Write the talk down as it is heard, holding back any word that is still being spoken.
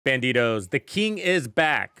Banditos, the king is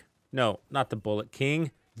back. No, not the Bullet King,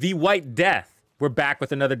 the White Death. We're back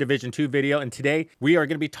with another Division 2 video, and today we are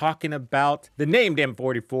going to be talking about the named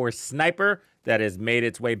M44 sniper that has made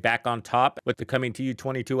its way back on top with the coming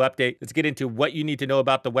TU22 update. Let's get into what you need to know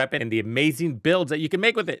about the weapon and the amazing builds that you can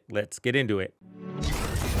make with it. Let's get into it.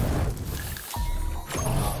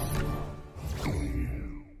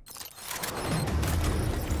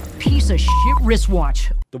 Piece of shit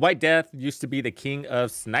wristwatch. The White Death used to be the king of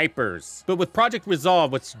snipers, but with Project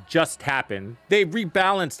Resolve, what's just happened, they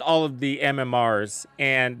rebalanced all of the MMRs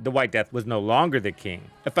and the White Death was no longer the king.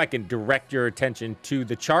 If I can direct your attention to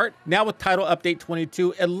the chart, now with Title Update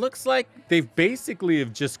 22, it looks like they've basically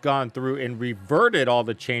have just gone through and reverted all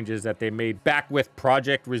the changes that they made back with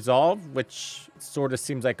Project Resolve, which sort of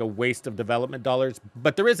seems like a waste of development dollars,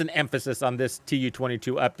 but there is an emphasis on this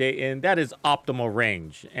TU22 update, and that is optimal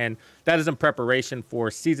range. And that is in preparation for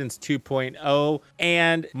Seasons 2.0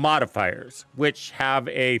 and modifiers, which have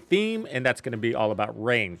a theme, and that's going to be all about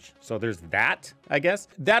range. So there's that, I guess.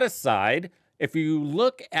 That aside, if you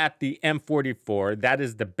look at the M44, that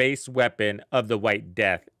is the base weapon of the White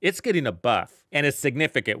Death. It's getting a buff, and a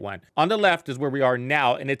significant one. On the left is where we are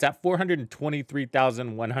now, and it's at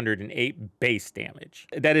 423,108 base damage.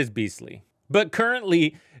 That is beastly. But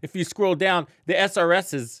currently, if you scroll down, the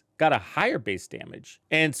SRS has got a higher base damage,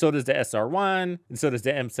 and so does the SR1, and so does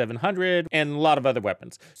the M700, and a lot of other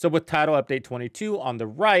weapons. So with Title Update 22 on the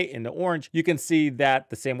right in the orange, you can see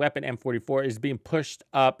that the same weapon, M44, is being pushed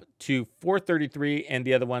up to 433, and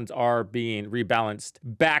the other ones are being rebalanced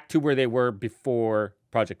back to where they were before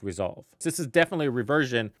Project Resolve. This is definitely a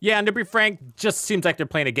reversion. Yeah, and to be frank, just seems like they're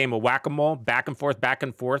playing a game of whack-a-mole, back and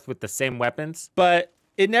forth with the same weapons. But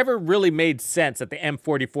it never really made sense that the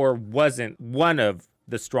M44 wasn't one of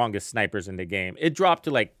the strongest snipers in the game. It dropped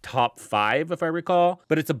to like top 5, if I recall,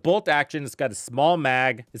 but it's a bolt action. It's got a small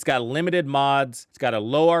mag. It's got limited mods. It's got a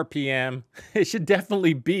low RPM. It should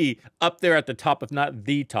definitely be up there at the top, if not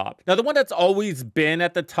the top. Now, the one that's always been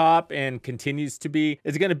at the top and continues to be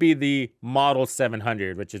is going to be the Model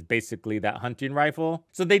 700, which is basically that hunting rifle.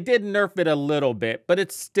 So they did nerf it a little bit, but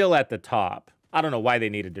it's still at the top. I don't know why they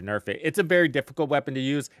needed to nerf it. It's a very difficult weapon to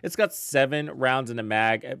use. It's got 7 rounds in the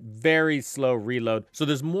mag, a very slow reload. So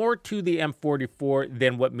there's more to the M44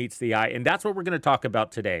 than what meets the eye, and that's what we're going to talk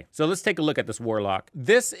about today. So let's take a look at this Warlock.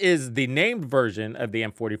 This is the named version of the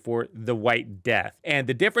M44, the White Death. And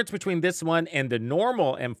the difference between this one and the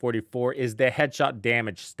normal M44 is the headshot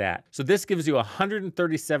damage stat. So this gives you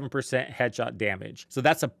 137% headshot damage. So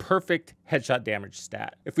that's a perfect headshot damage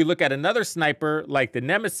stat. If we look at another sniper like the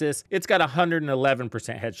Nemesis, it's got 111%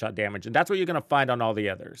 headshot damage, and that's what you're going to find on all the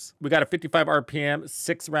others. We got a 55 RPM,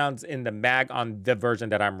 6 rounds in the mag on the version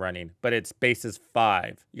that I'm running, but its base is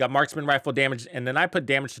 5. You got marksman rifle damage, and then I put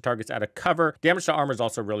damage to targets out of cover. Damage to armor is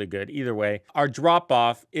also really good. Either way, our drop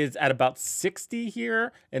off is at about 60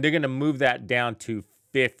 here, and they're going to move that down to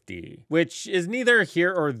 50, which is neither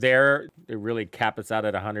here or there. They really cap us out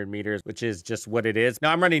at 100 meters, which is just what it is.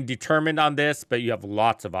 Now I'm running determined on this, but you have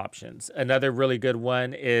lots of options. Another really good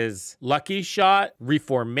one is lucky shot,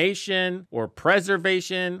 reformation, or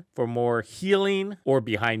preservation for more healing, or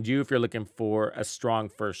behind you if you're looking for a strong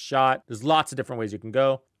first shot. There's lots of different ways you can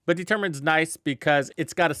go. But Determined's nice because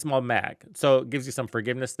it's got a small mag, so it gives you some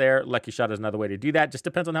forgiveness there. Lucky Shot is another way to do that. Just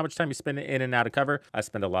depends on how much time you spend in and out of cover. I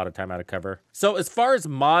spend a lot of time out of cover. So as far as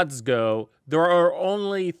mods go, there are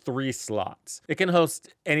only 3 slots. It can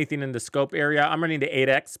host anything in the scope area. I'm running the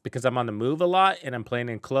 8X because I'm on the move a lot and I'm playing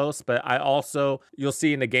in close, but I also, you'll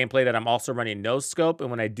see in the gameplay that I'm also running no scope, and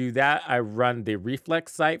when I do that, I run the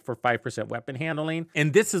reflex sight for 5% weapon handling.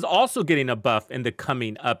 And this is also getting a buff in the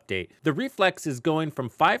coming update. The reflex is going from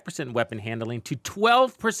 5% weapon handling to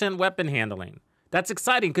 12% weapon handling. That's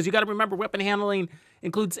exciting because you got to remember weapon handling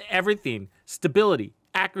includes everything: stability,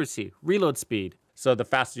 accuracy, reload speed. So the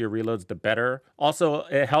faster your reloads, the better. Also,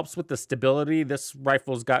 it helps with the stability. This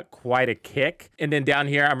rifle's got quite a kick. And then down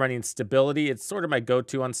here, I'm running stability. It's sort of my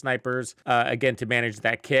go-to on snipers, again, to manage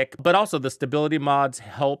that kick. But also the stability mods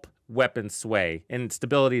help weapon sway, and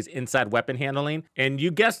stability is inside weapon handling. And you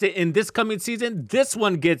guessed it, in this coming season, this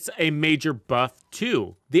one gets a major buff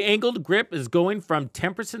too. The angled grip is going from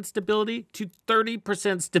 10% stability to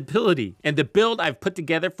 30% stability. And the build I've put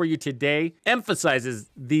together for you today emphasizes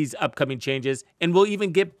these upcoming changes and will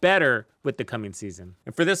even get better with the coming season.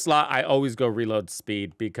 And for this slot, I always go reload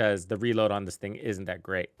speed because the reload on this thing isn't that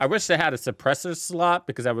great. I wish I had a suppressor slot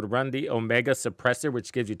because I would run the Omega suppressor,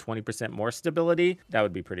 which gives you 20% more stability. That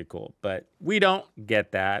would be pretty cool, but we don't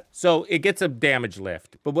get that. So it gets a damage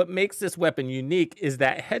lift. But what makes this weapon unique is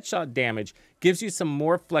that headshot damage gives gives you some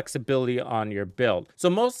more flexibility on your build. So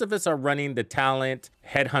most of us are running the Talent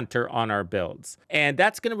Headhunter on our builds, and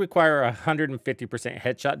that's going to require 150%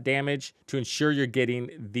 headshot damage to ensure you're getting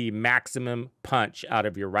the maximum punch out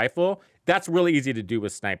of your rifle. That's really easy to do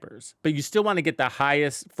with snipers, but you still want to get the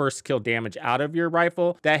highest first kill damage out of your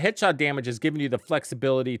rifle. That headshot damage is giving you the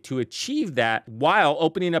flexibility to achieve that while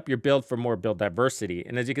opening up your build for more build diversity.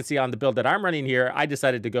 And as you can see on the build that I'm running here, I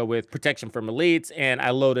decided to go with protection from elites, and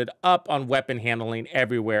I loaded up on weapon handling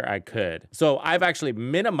everywhere I could. So I've actually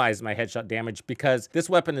minimized my headshot damage because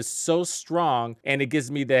this weapon is so strong and it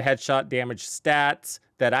gives me the headshot damage stats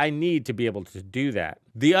that I need to be able to do that.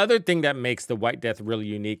 The other thing that makes the White Death really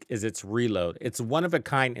unique is its reload. It's one of a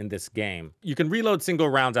kind in this game. You can reload single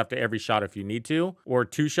rounds after every shot if you need to, or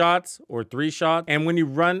 2 shots, or 3 shots. And when you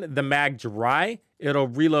run the mag dry, it'll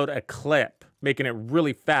reload a clip, making it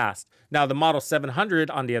really fast. Now, the Model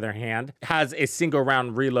 700, on the other hand, has a single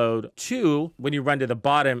round reload too. When you run to the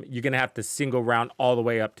bottom, you're gonna have to single round all the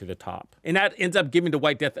way up to the top. And that ends up giving the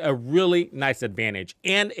White Death a really nice advantage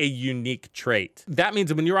and a unique trait. That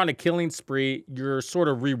means when you're on a killing spree, you're sort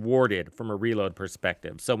of rewarded from a reload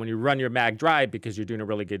perspective. So when you run your mag dry because you're doing a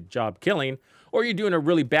really good job killing, or you're doing a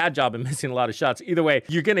really bad job and missing a lot of shots, either way,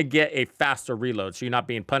 you're gonna get a faster reload. So you're not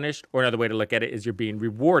being punished, or another way to look at it is you're being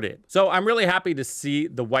rewarded. So I'm really happy to see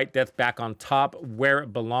the White Death back on top where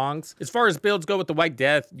it belongs. As far as builds go with the White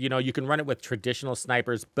Death, you know, you can run it with traditional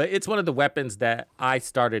snipers, but it's one of the weapons that I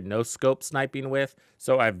started no scope sniping with.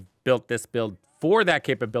 So I've built this build for that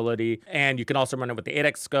capability, and you can also run it with the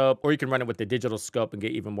 8x scope, or you can run it with the digital scope and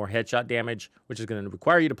get even more headshot damage, which is going to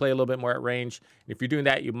require you to play a little bit more at range. And if you're doing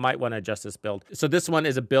that, you might want to adjust this build. So this one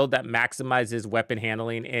is a build that maximizes weapon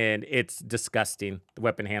handling, and it's disgusting, the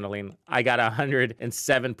weapon handling. I got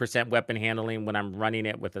 107% weapon handling when I'm running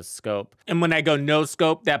it with a scope. And when I go no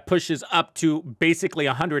scope, that pushes up to basically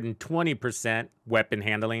 120% weapon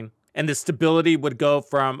handling. And the stability would go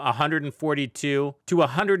from 142 to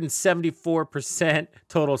 174%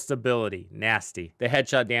 total stability. Nasty. The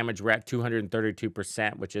headshot damage, we're at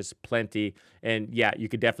 232%, which is plenty. And yeah, you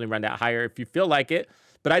could definitely run that higher if you feel like it.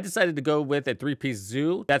 But I decided to go with a 3-piece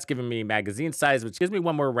zoo. That's giving me magazine size, which gives me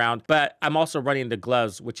 1 more round. But I'm also running the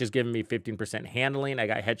gloves, which is giving me 15% handling. I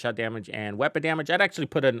got headshot damage and weapon damage. I'd actually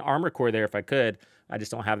put an armor core there if I could. I just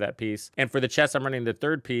don't have that piece. And for the chest, I'm running the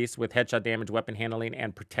 3rd piece with headshot damage, weapon handling,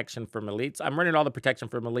 and protection from elites. I'm running all the protection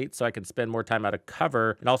from elites so I can spend more time out of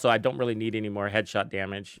cover. And also, I don't really need any more headshot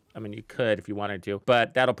damage. I mean, you could if you wanted to,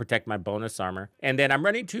 but that'll protect my bonus armor. And then I'm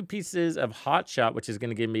running 2 pieces of hot shot, which is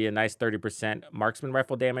going to give me a nice 30% marksman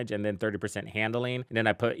rifle damage and then 30% handling. And then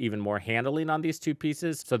I put even more handling on these 2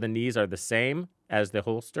 pieces, so the knees are the same as the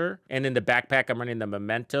holster. And in the backpack, I'm running the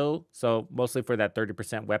memento. So mostly for that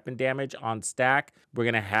 30% weapon damage on stack. We're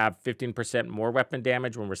gonna have 15% more weapon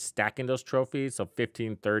damage when we're stacking those trophies. So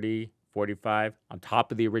 15, 30, 45 on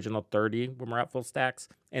top of the original 30 when we're at full stacks.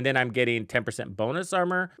 And then I'm getting 10% bonus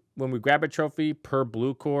armor when we grab a trophy per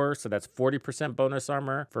blue core. So that's 40% bonus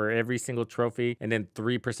armor for every single trophy, and then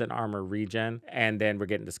 3% armor regen. And then we're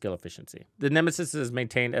getting the skill efficiency. The Nemesis is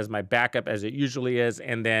maintained as my backup as it usually is.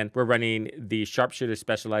 And then we're running the sharpshooter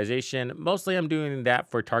specialization. Mostly I'm doing that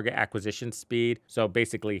for target acquisition speed. So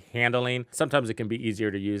basically handling. Sometimes it can be easier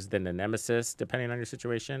to use than the Nemesis, depending on your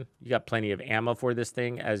situation. You got plenty of ammo for this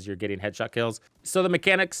thing as you're getting headshot kills. So the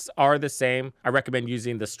mechanics are the same. I recommend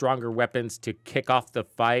using the stronger weapons to kick off the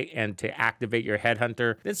fight and to activate your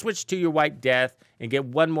headhunter. Then switch to your White Death and get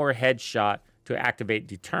 1 more headshot to activate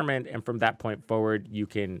Determined. And from that point forward, you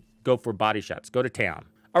can go for body shots. Go to town.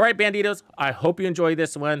 All right, Banditos, I hope you enjoy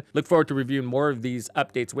this one. Look forward to reviewing more of these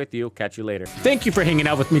updates with you. Catch you later. Thank you for hanging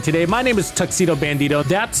out with me today. My name is Tuxedo Bandido.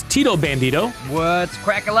 That's Tito Bandido. What's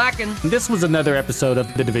crack-a-lackin'? This was another episode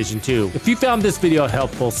of The Division 2. If you found this video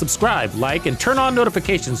helpful, subscribe, like, and turn on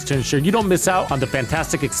notifications to ensure you don't miss out on the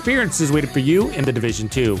fantastic experiences waiting for you in The Division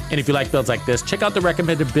 2. And if you like builds like this, check out the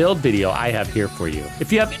recommended build video I have here for you.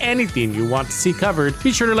 If you have anything you want to see covered,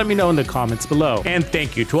 be sure to let me know in the comments below. And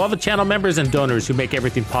thank you to all the channel members and donors who make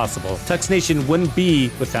everything possible. Tux Nation wouldn't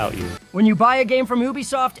be without you. When you buy a game from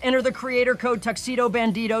Ubisoft, enter the creator code Tuxedo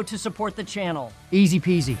Bandido to support the channel. Easy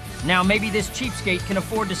peasy. Now maybe this cheapskate can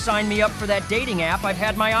afford to sign me up for that dating app I've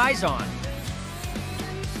had my eyes on.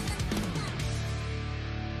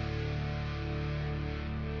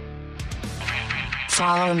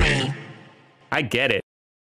 Follow me. I get it.